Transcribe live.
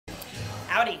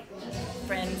Howdy,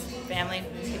 friends, family,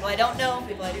 people I don't know,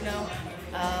 people I do know.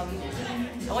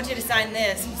 I want you to sign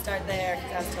this and start there,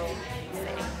 because I was told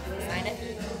to sign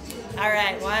it. All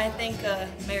right, why I think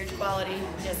marriage equality,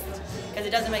 just because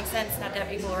it doesn't make sense not to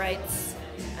have equal rights.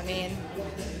 I mean,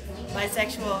 not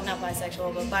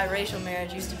bisexual, but biracial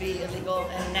marriage used to be illegal,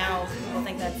 and now people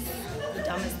think that's the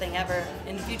dumbest thing ever.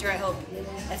 In the future, I hope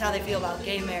that's how they feel about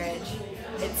gay marriage.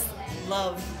 It's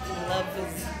love. Love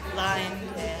is blind,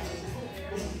 and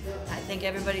I think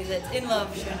everybody that's in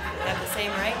love should have the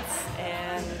same rights,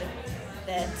 and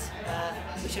that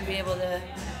we should be able to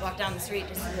walk down the street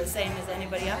just the same as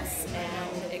anybody else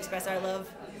and express our love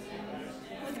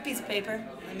with a piece of paper.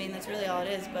 I mean, that's really all it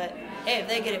is, but hey, if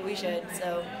they get it, we should.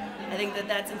 So I think that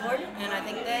that's important, and I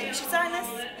think that you should sign this,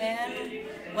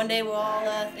 and one day we'll all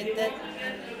think that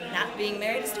not being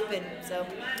married is stupid. So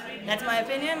that's my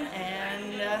opinion,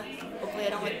 and hopefully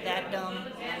I don't look that dumb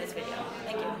in this video.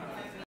 Thank you.